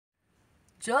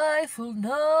Joyful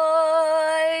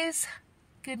noise.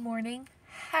 Good morning.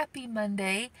 Happy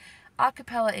Monday.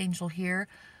 Acapella Angel here.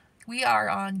 We are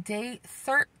on day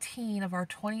 13 of our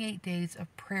 28 days of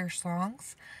prayer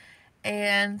songs.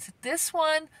 And this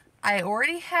one I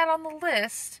already had on the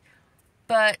list,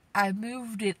 but I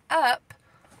moved it up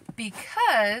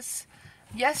because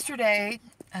yesterday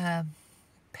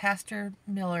Pastor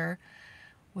Miller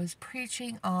was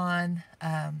preaching on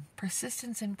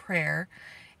persistence in prayer,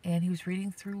 and he was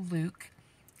reading through Luke,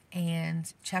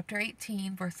 and chapter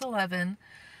 18, verse 11,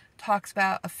 talks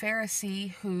about a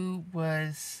Pharisee who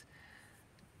was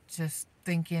just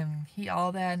thinking, he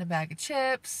all that in a bag of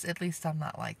chips, at least I'm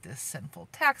not like this sinful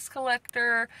tax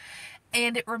collector,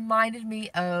 and it reminded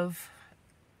me of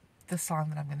the song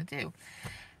that I'm going to do.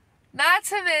 Not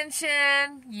to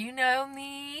mention, you know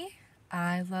me,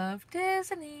 I love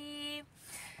Disney.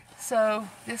 So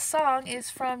this song is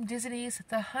from Disney's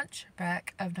The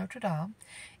Hunchback of Notre Dame.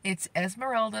 It's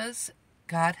Esmeralda's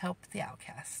God Help the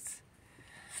Outcasts.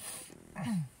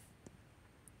 I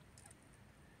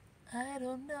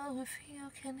don't know if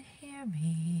you can hear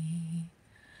me,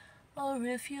 or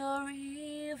if you're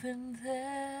even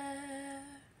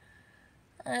there.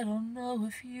 I don't know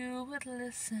if you would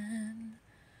listen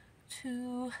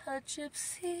to a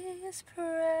gypsy's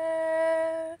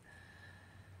prayer.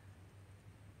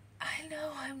 I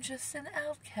know I'm just an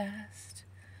outcast.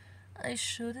 I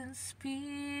shouldn't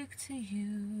speak to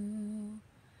you.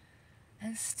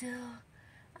 And still,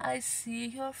 I see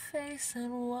your face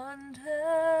and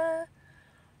wonder,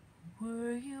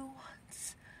 were you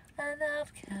once an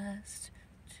outcast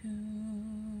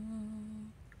too?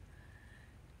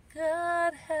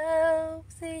 God help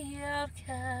the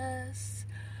outcasts,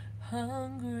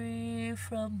 hungry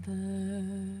from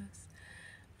birth.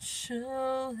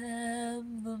 Show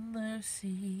them the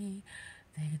mercy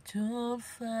they don't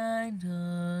find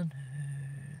on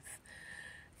earth.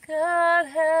 God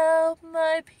help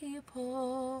my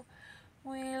people,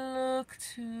 we look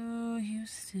to you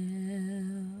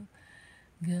still.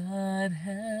 God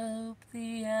help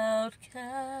the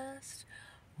outcast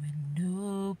when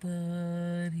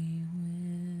nobody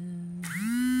will.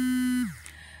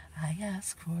 I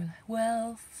ask for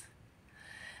wealth,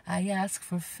 I ask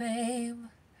for fame,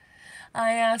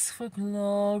 I ask for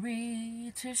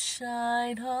glory to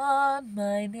shine on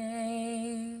my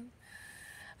name.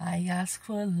 I ask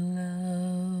for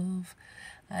love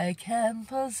I can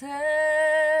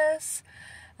possess.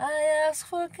 I ask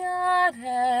for God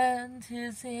and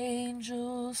His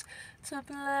angels to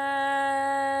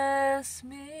bless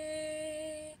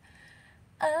me.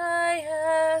 I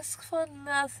ask for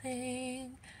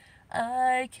nothing,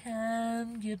 I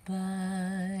can get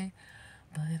by.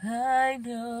 But I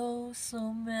know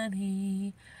so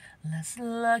many less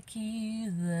lucky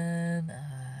than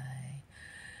I.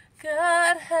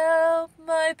 God help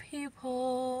my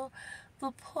people,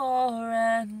 the poor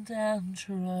and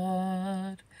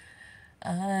downtrodden.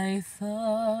 I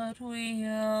thought we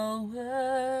all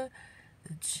were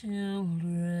the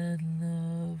children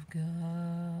of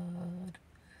God.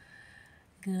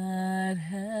 God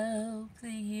help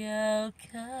the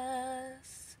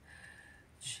outcasts,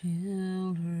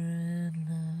 children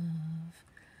of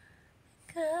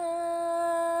God.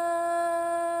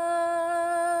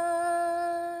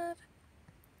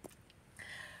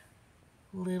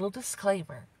 Little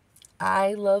disclaimer,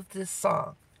 I love this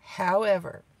song.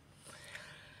 However,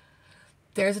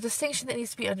 there's a distinction that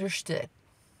needs to be understood.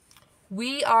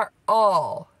 We are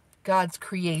all God's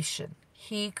creation.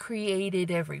 He created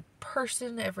every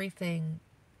person, everything.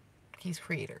 He's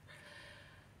creator.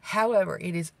 However,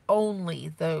 it is only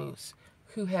those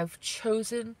who have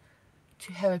chosen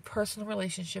to have a personal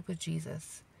relationship with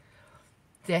Jesus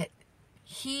that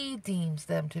He deems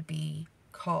them to be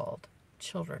called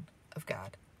children of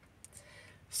God.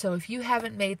 So if you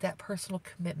haven't made that personal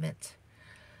commitment,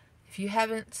 if you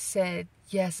haven't said,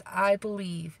 yes, I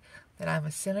believe that I'm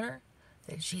a sinner,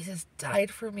 that Jesus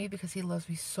died for me because He loves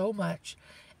me so much,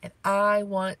 and I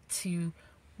want to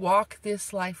walk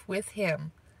this life with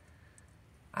Him,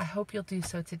 I hope you'll do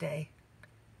so today.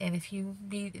 And if you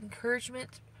need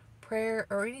encouragement, prayer,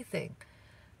 or anything,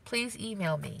 please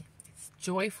email me. It's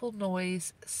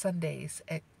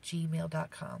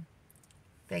joyfulnoisesundays@gmail.com.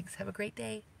 Thanks. Have a great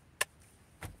day.